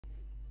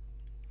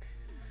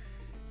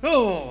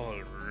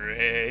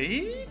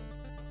Alright,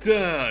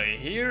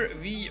 here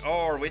we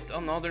are with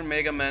another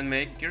Mega Man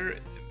Maker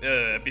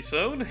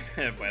episode.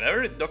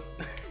 Whatever,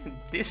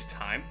 this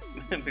time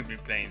we'll be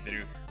playing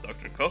through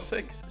Dr.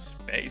 Cossacks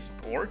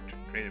Spaceport,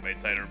 created by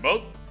Tyler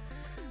Bolt,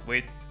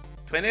 with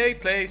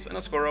 28 plays and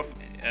a score of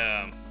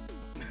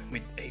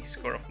with a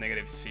score of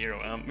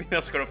 -0, with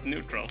a score of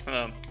neutral.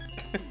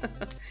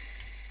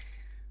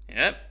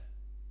 Yep.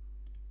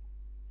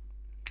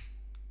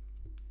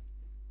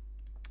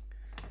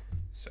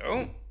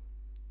 So,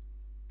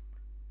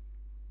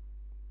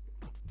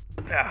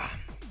 let's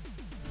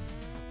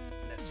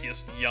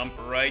just jump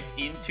right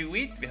into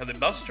it. We have the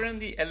Buster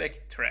and the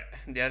Elect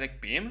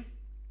Beam.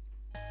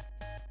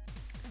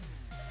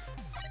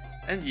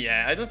 And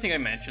yeah, I don't think I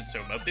mentioned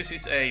so, but this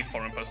is a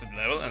foreign posted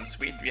level, and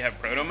sweet, we have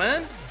Proto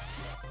Man.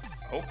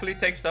 Hopefully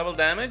takes double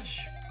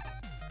damage.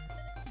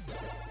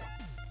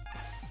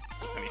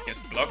 And we can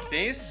just block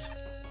this,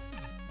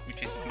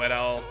 which is what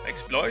I'll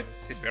exploit,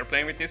 since we are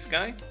playing with this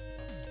guy.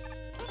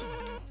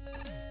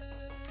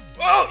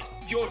 Oh,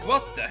 George,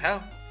 what the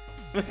hell?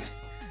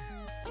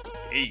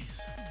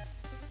 Jeez.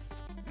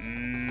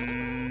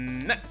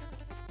 Nah.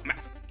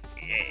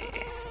 Yeah.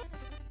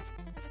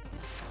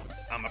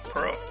 I'm a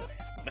pro.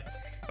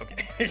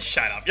 Okay,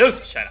 shut up.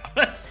 Just shut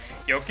up.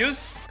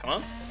 Yokus, come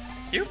on.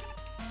 You.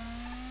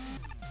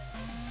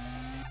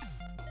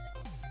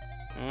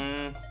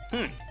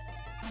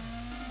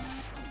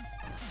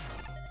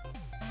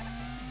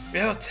 We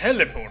have a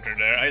teleporter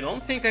there. I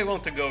don't think I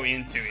want to go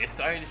into it.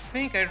 I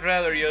think I'd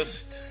rather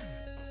just...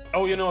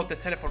 Oh, you know what? The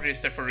teleporter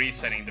is there for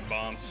resetting the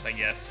bombs, I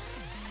guess.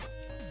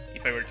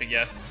 If I were to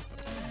guess.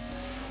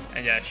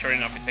 And yeah, sure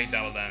enough, you take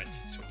double damage.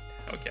 Sweet.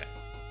 Okay.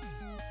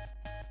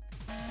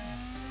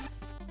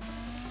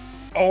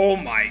 Oh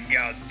my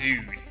god,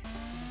 dude.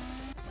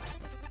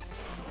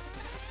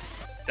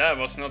 That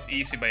was not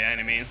easy by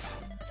any means.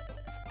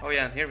 Oh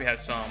yeah, and here we have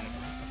some...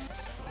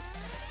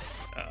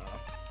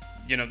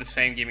 you know, the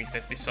same gimmick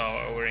that we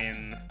saw over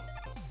in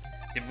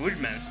the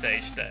Woodman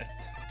stage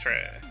that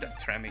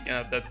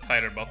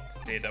Tyler Bot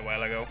did a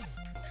while ago.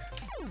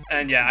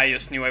 And yeah, I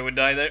just knew I would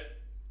die there.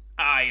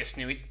 I just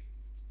knew it.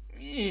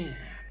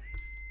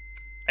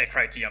 I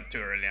tried to jump too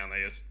early and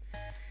I just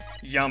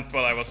jumped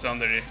while I was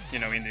under the, you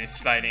know, in the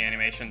sliding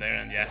animation there,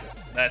 and yeah,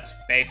 that's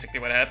basically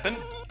what happened.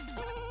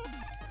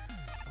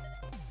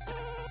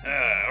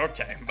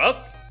 Okay,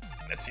 but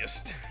let's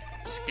just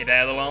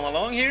skedaddle on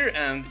along here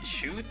and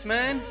shoot,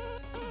 man.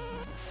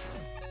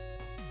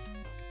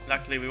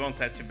 Luckily, we won't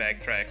have to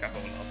backtrack a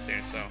whole lot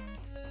here, so...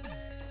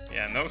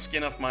 Yeah, no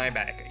skin off my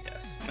back, I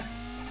guess.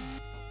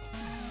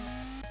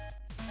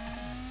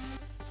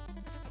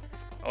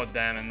 Oh,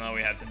 damn, and now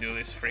we have to do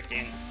this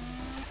freaking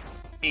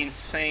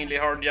insanely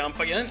hard jump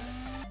again.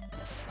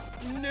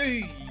 No!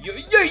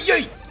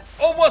 Yay!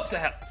 Oh, what the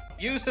hell?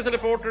 Use the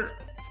teleporter.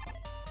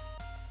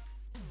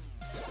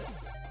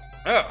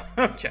 Oh,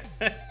 okay.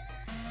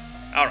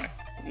 Alright.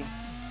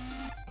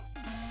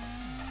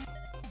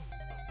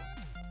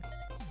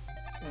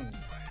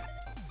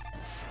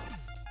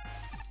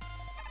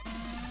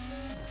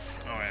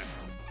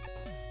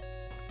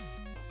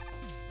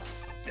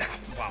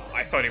 Wow,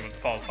 I thought he would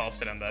fall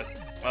faster than that.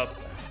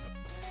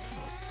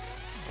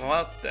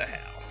 What the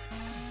hell?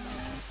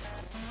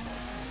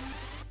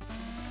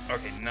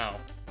 Okay, now.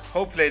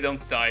 Hopefully I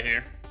don't die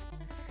here.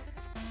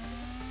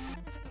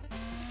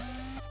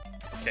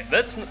 Okay,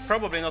 that's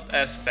probably not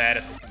as bad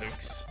as it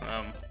looks.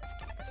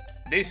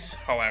 This,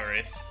 however,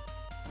 is.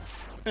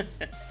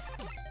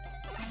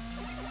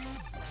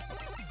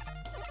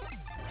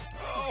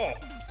 Oh,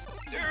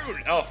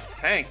 dude! Oh,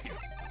 thank you.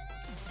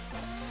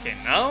 Okay,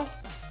 now.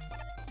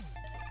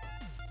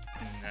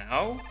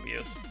 Now, we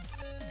just do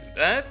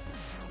that.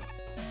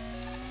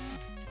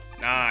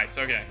 Nice,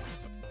 okay.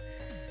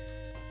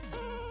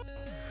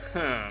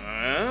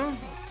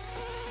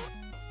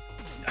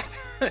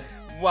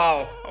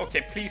 Wow,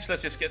 okay, please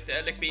let's just get the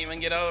Elect Beam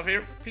and get out of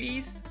here,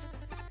 please.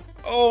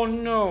 Oh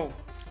no.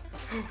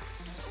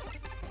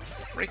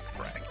 Frick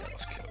frag, that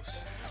was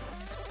close.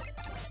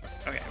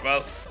 Okay,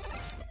 well.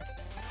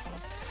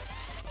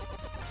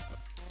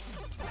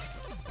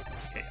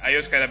 Okay, I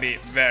just gotta be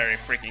very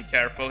freaking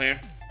careful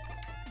here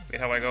with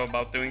how I go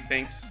about doing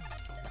things.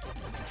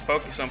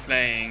 Focus on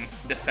playing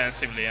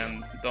defensively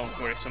and don't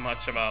worry so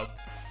much about...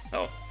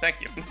 Oh,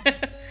 thank you.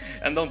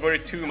 And don't worry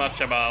too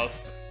much about...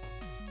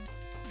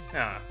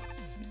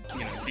 you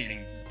know,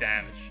 dealing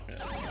damage.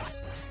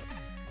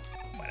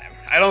 Whatever.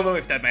 I don't know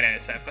if that made any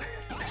sense.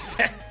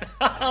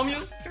 I'm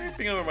just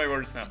tripping over my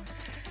words now.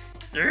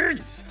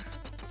 Jeez.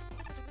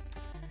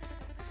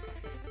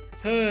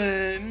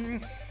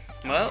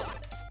 Well,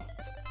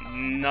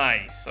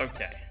 nice.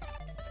 Okay,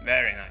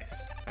 very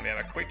nice. And we have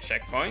a quick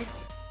checkpoint.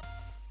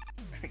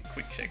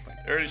 Quick checkpoint.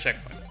 Early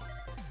checkpoint.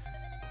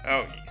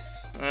 Oh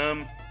yes.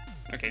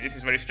 Okay, this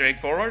is very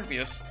straightforward. We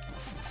just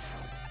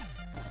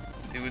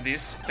do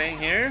this thing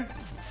here.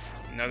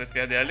 Now that we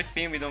have the Elect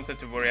Beam, we don't have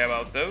to worry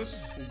about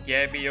those.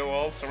 Gabio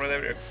walls or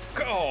whatever they're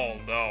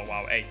called. Oh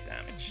wow, 8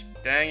 damage.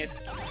 Dang it.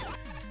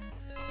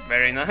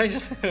 Very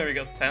nice. We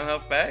got 10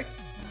 health back.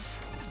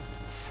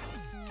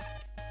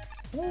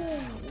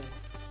 Ooh.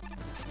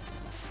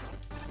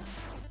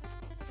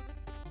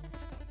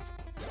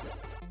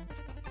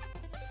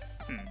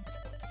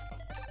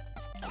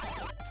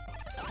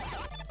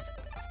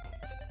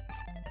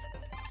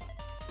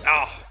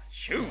 Ah, oh,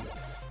 shoot.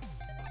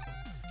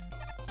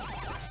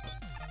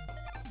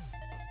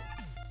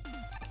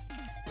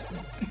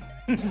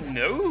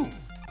 No.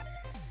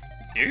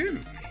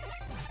 Dude.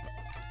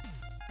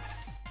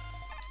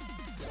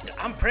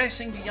 I'm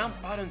pressing the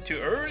jump button too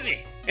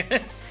early.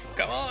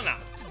 Come on now.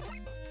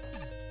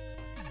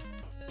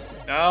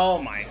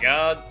 Oh my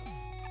god.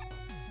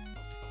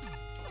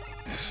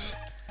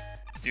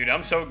 Dude,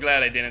 I'm so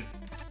glad I didn't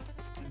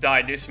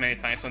die this many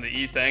times on the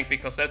E-tank,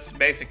 because that's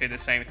basically the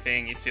same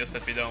thing. It's just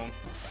that we don't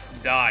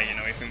die, you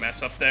know, if we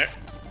mess up there.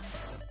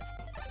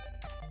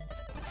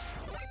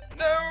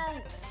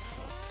 No!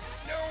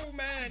 No,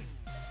 man!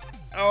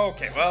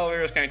 Okay, well,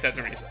 we're just going to have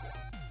to reset.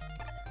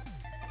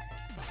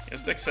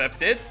 Just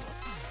accept it.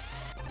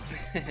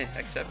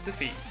 Accept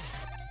defeat.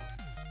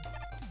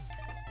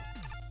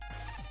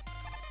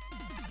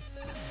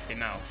 Okay,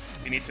 now,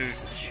 we need to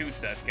shoot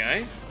that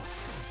guy.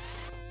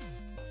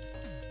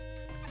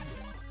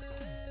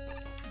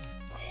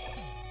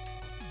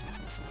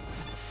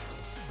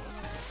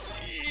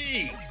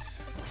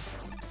 Jeez.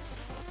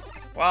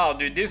 Wow,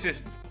 dude, this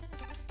is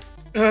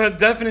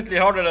definitely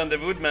harder than the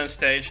Woodman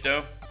stage,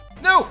 though.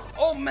 No!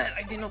 Oh man,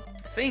 I did not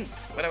think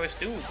what I was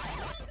doing.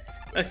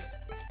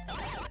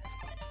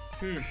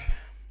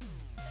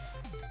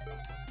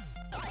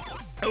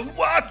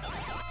 What?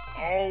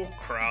 Oh,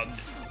 crud.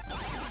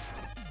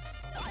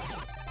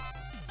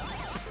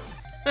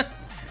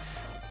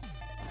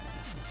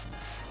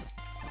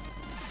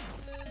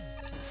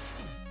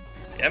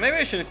 Yeah, maybe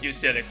I shouldn't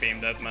use Jelly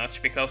Beam that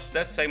much, because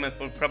that segment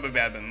would probably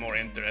have been more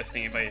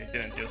interesting if I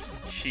didn't just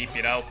cheap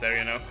it out there,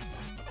 you know?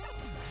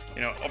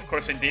 You know, of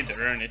course I did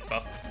earn it,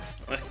 but...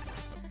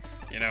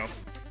 you know...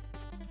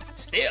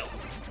 Still!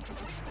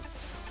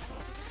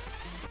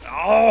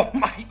 Oh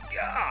my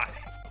god!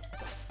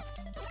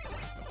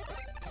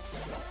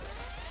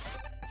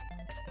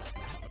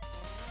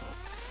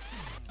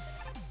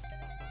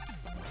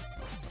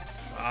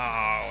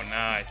 Oh,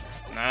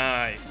 nice.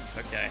 Nice.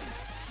 Okay.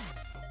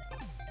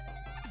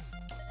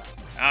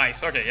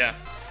 Nice, okay, yeah.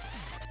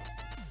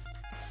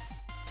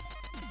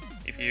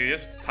 If you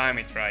just time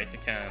it right, you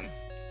can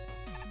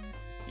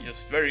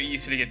just very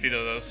easily get rid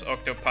of those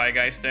octopi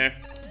guys there.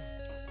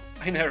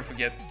 I never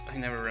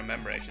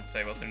remember, I should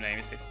say, what their name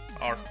is.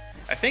 Or,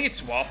 I think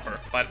it's Whopper,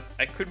 but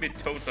I could be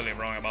totally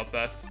wrong about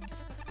that.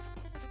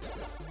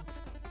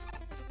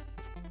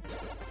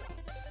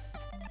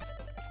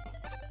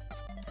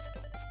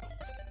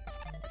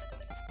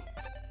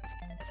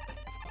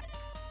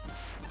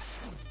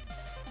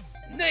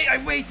 Nay, I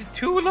waited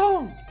too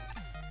long!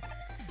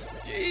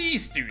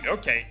 Jeez, dude,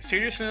 okay,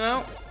 seriously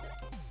now?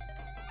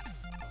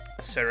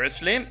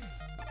 Seriously?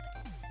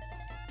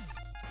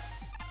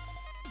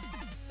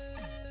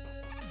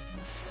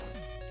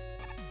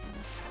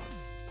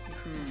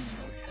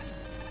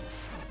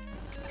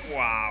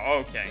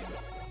 Wow, okay.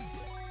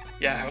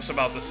 Yeah, I was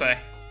about to say.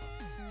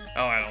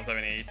 Oh, I don't have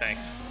any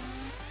E-tanks.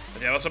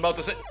 But yeah, I was about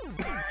to say...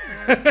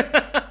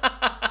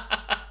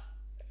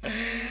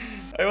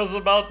 I was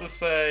about to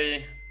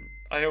say...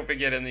 I hope we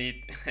get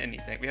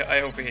anything.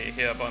 I hope we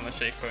hit up on a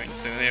checkpoint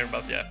soon here,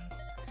 but yeah.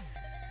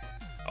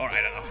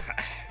 Alright, I don't know.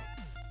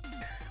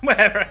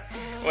 whatever,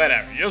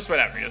 just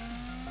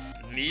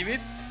leave it.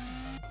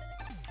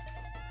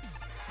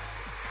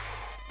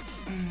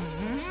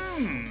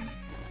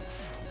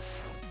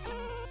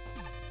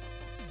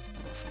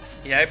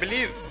 Yeah, I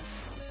believe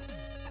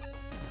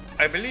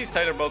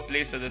Tyler both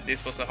listed that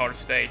this was a hard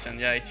stage, and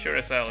yeah, it sure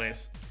as hell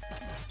is.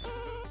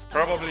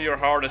 Probably your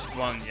hardest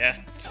one yet,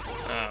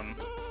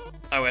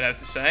 I would have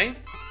to say.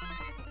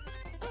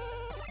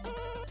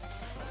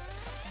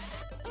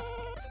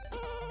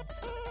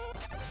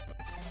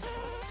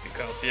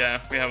 Because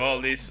yeah, we have all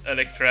these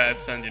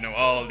Electrabs and, you know,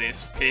 all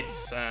these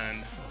pits,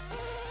 and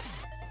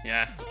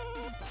yeah,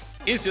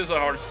 it's just a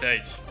hard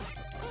stage.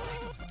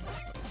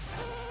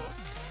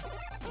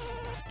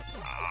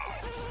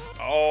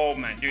 Oh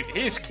man, dude,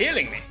 he's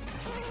killing me.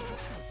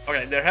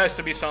 Okay, there has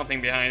to be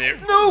something behind here.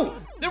 No!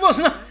 There was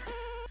not.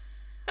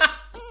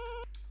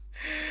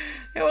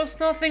 There was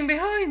nothing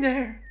behind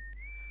there.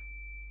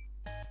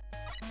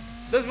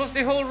 That was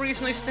the whole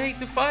reason I stayed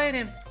to fight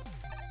him.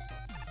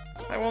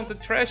 I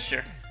wanted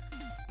treasure.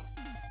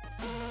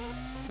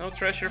 No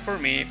treasure for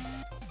me.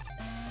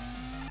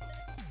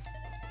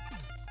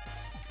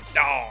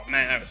 Oh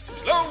man, that was too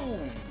slow.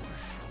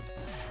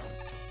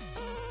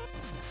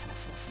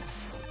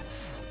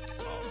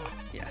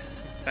 Yeah,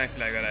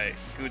 thankfully I got a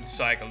good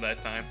cycle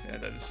that time. Yeah,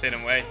 that just stayed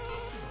away.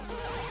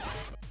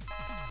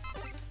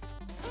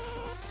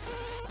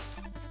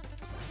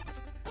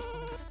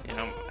 You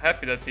know, I'm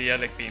happy that the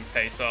Elec Beam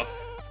pays off,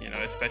 you know,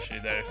 especially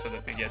there, so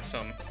that we get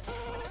some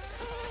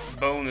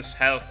bonus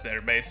health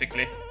there,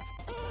 basically.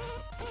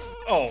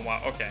 Oh,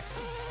 wow, okay.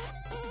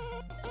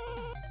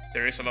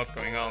 There is a lot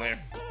going on here.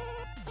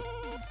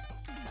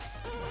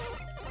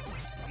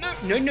 No,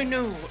 no, no,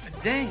 no!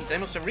 Dang, they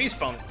must have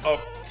respawned.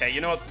 Okay,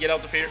 you know what? Get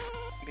out of here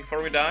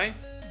before we die.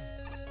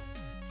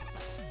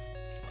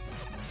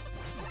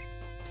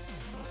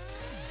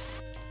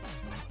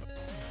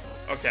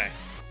 Okay.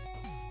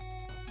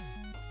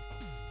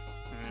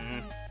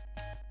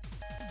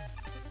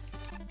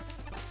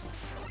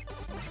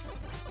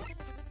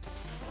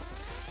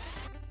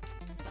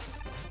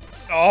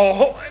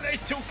 Oh, and I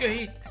took a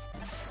hit.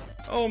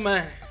 Oh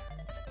man.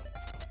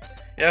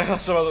 Yeah, I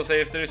was about to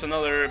say, if there is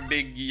another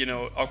big, you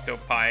know,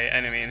 octopi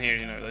enemy in here,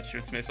 you know, that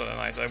shoots missile and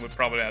ice, I would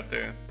probably have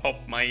to pop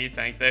my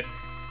E-tank there.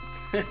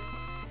 Oh,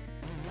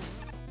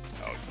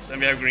 so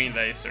we have green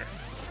laser.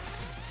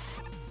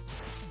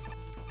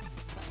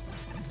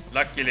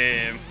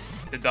 Luckily,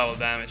 the double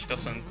damage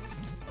doesn't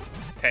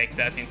take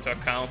that into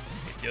account.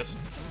 It just,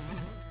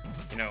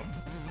 you know,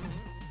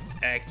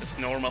 acts as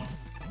normal.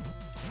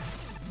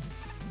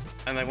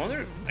 And I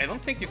wonder, I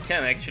don't think you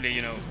can actually,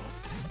 you know,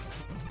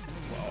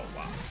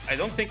 wow. I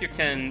don't think you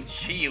can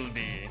shield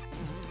the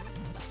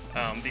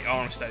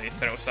arms that it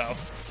throws out.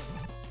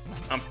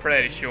 I'm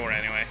pretty sure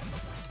anyway.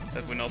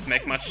 That would not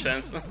make much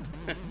sense.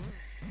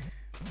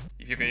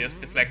 If you could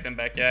just deflect them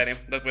back at him,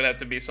 that would have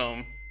to be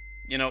some,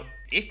 you know,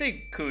 if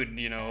they could,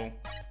 you know,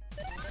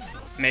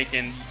 make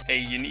a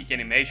unique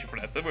animation for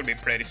that, that would be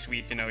pretty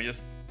sweet, you know,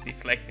 just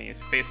deflecting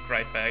his fist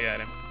right back at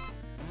him.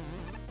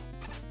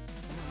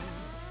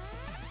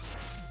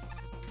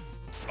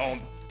 Oh,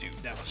 dude,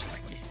 that was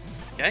lucky.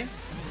 Okay,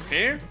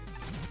 here.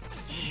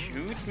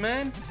 Shoot,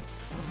 man.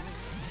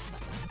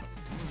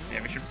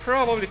 Yeah, we should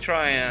probably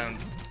try and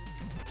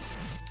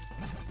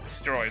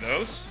destroy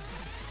those.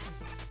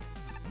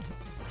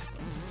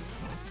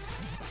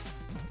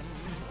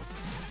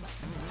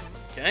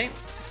 Okay.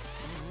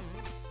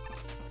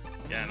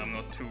 Yeah, and I'm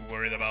not too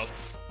worried about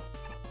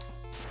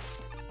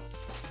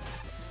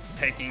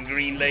taking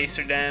green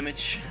laser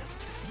damage.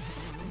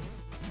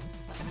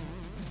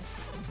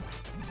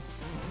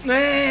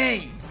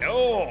 Hey!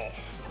 No!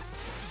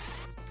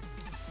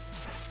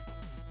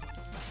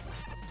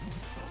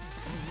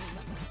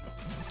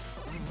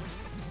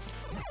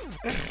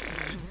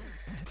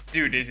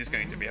 Dude, this is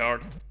going to be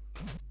hard.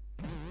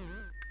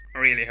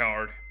 Really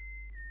hard.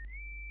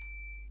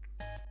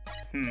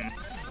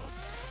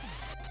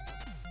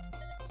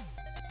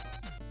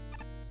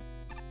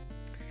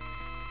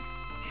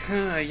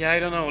 Yeah, I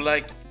don't know,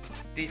 like,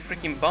 the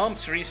freaking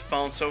bombs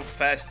respawn so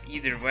fast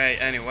either way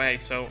anyway,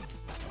 so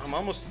I'm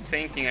almost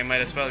thinking I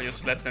might as well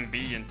just let them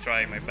be and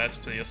try my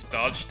best to just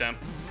dodge them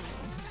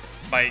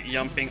by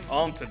jumping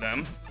onto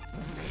them.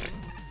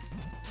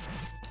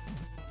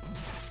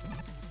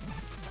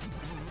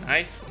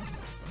 Nice.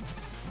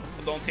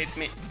 Oh, don't hit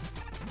me.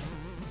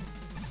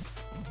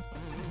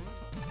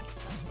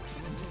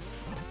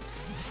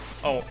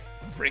 Oh,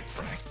 frick.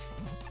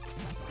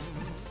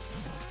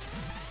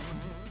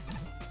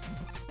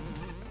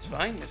 It's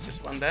fine, it's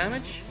just 1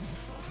 damage.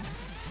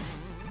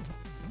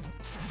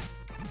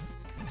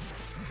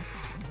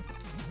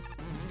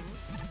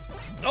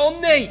 Oh,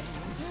 nay!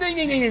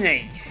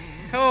 Nay!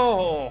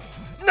 Oh,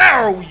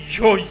 no!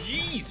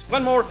 Jeez!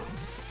 One more!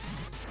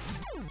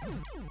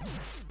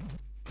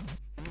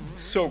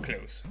 So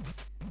close.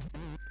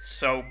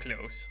 So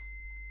close.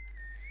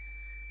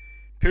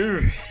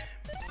 Phew.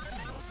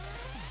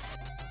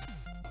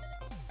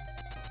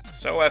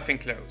 So effing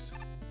close.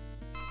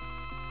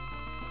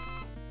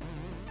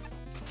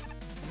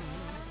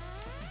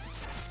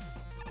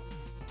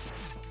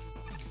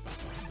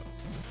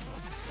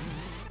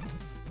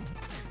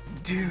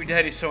 Dude,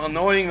 that is so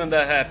annoying when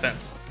that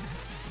happens.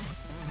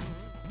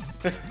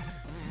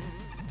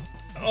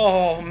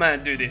 Oh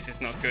man, dude, this is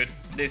not good.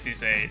 This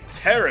is a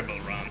terrible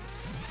run.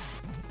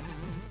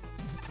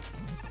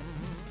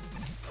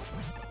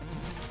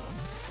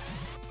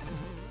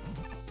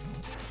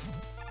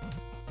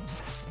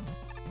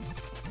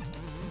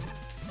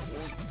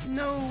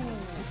 No.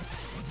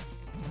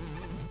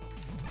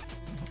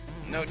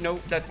 No,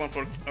 that won't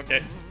work.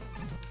 Okay.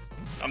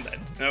 I'm dead.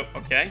 No,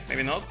 okay,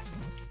 maybe not.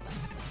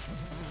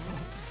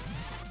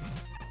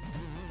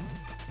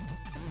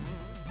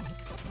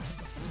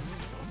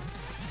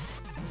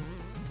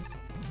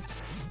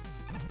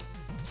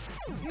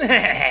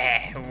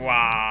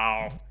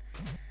 Wow.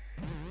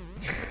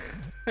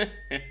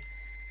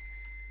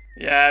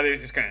 Yeah,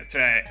 this is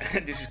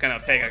gonna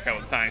take a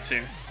couple times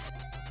soon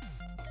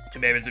to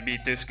be able to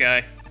beat this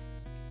guy.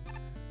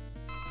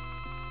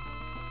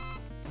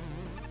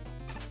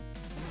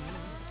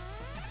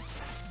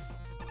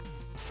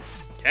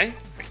 Okay,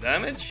 3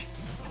 damage.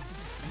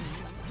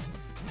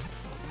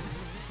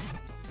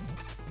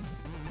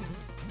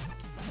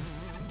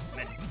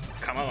 Man,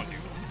 come on, dude.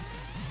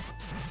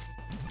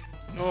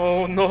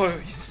 Oh,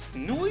 nice.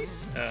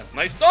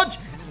 Nice dodge.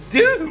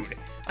 Dude,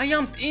 I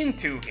jumped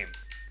into him.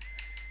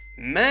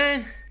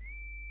 Man,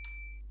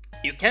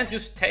 you can't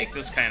just take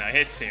those kind of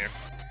hits here.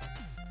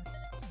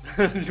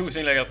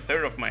 Losing like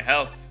 1/3 of my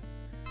health.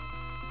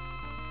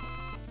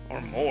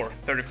 Or more,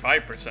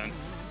 35%.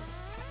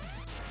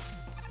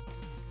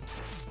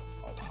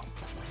 Oh, wow.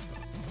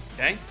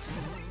 Okay.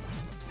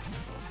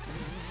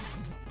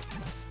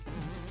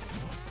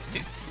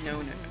 Dude,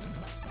 no.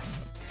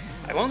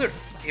 I wonder,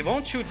 he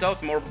won't shoot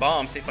out more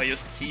bombs if I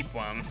just keep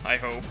one, I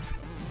hope.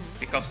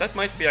 Because that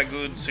might be a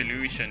good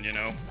solution, you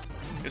know.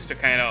 Just to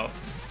kind of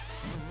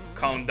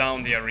calm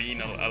down the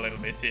arena a little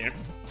bit here.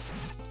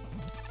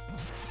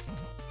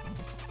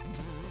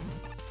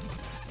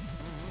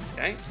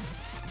 Okay.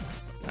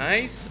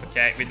 Nice.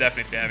 Okay, we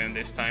definitely have him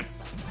this time.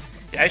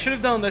 Yeah, I should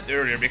have done that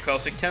earlier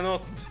because he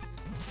cannot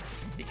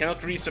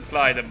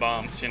resupply the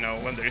bombs, you know,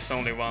 when there is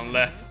only one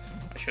left.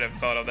 I should have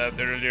thought of that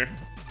earlier.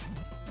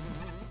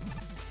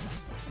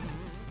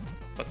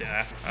 But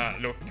yeah,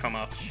 look how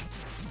much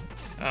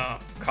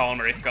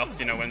calmer it got,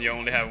 you know, when you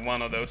only have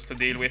one of those to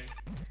deal with.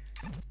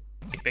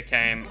 It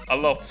became a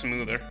lot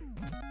smoother.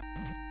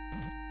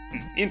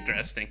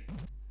 Interesting.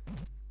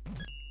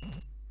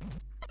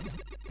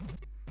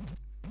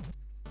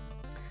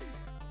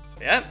 So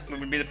yeah, we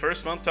will be the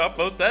first one to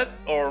upload that,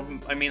 or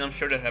I mean, I'm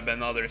sure there have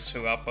been others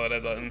who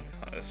uploaded and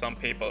some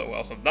people who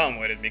also done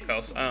with it,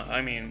 because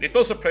I mean, it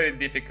was a pretty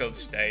difficult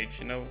stage,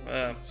 you know,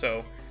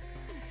 so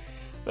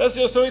that's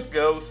just how it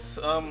goes.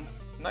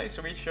 Nice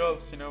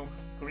visuals, you know,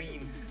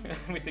 green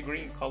with the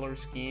green color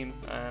scheme,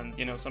 and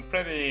you know, some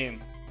pretty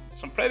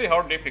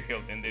hard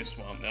difficulty in this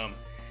one.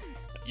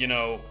 You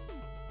know,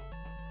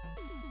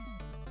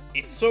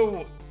 it's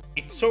so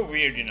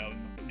weird, you know,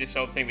 this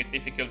whole thing with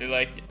difficulty.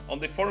 Like on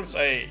the forums,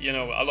 you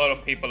know, a lot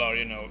of people are,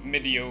 you know,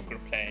 mediocre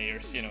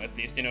players, you know, at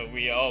least, you know,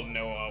 we all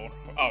know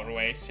our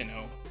ways, you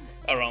know,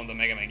 around the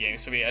Mega Man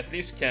games, so we at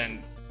least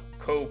can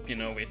cope, you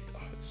know, with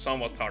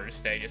somewhat harder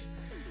stages.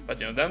 But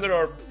you know, then there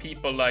are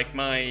people like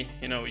my,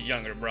 you know,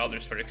 younger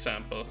brothers, for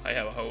example. I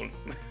have a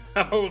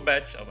whole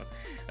batch of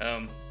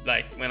them.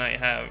 Like when I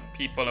have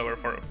people over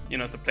for, you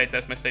know, to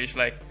playtest my stage,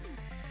 like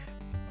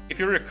if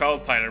you recall,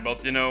 Tyler,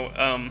 but you know,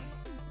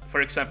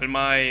 for example,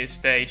 my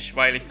stage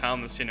Wily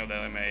Towns, you know, that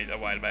I made a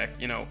while back,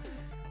 you know,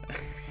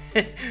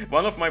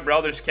 one of my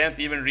brothers can't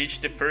even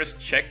reach the first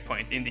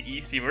checkpoint in the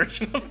easy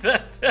version of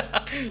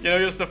that. You know,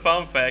 just a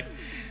fun fact.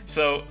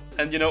 So,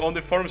 and you know, on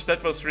the forums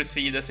that was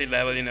received as a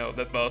level, you know,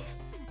 that was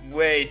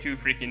way too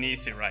freaking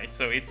easy, right?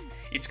 So it's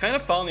kind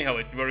of funny how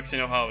it works, you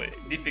know, how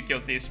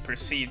difficulty is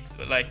perceived.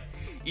 Like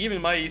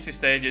even my easy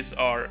stages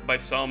are by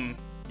some,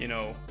 you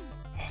know,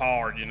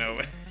 hard, you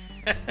know,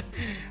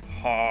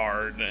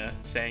 hard,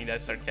 saying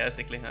that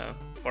sarcastically, huh?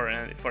 For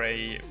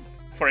a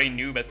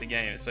noob at the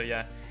game. So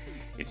yeah,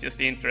 it's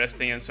just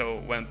interesting. And so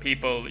when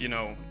people, you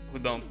know, who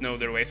don't know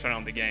their ways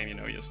around the game, you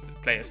know, just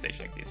play a stage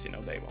like this, you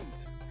know,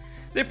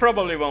 they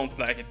probably won't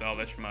like it all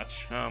that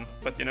much.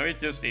 But you know, it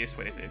just is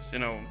what it is, you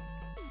know.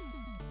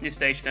 This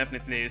stage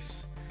definitely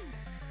is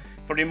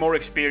for the more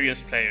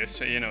experienced players,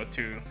 you know,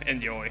 to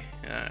enjoy,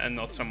 and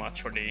not so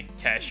much for the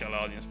casual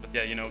audience. But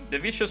yeah, you know, the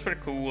visuals were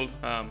cool,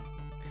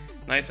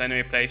 nice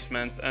enemy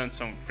placement, and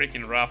some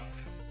freaking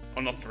rough,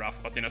 or not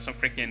rough, but you know, some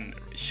freaking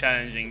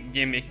challenging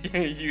gimmick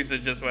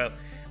usage as well,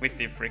 with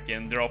the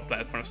freaking drop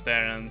platforms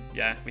there, and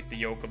yeah, with the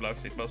Yoko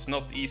blocks. It was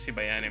not easy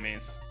by any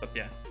means, but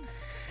yeah,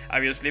 I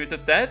will just leave it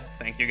at that.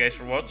 Thank you guys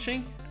for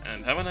watching,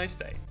 and have a nice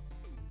day.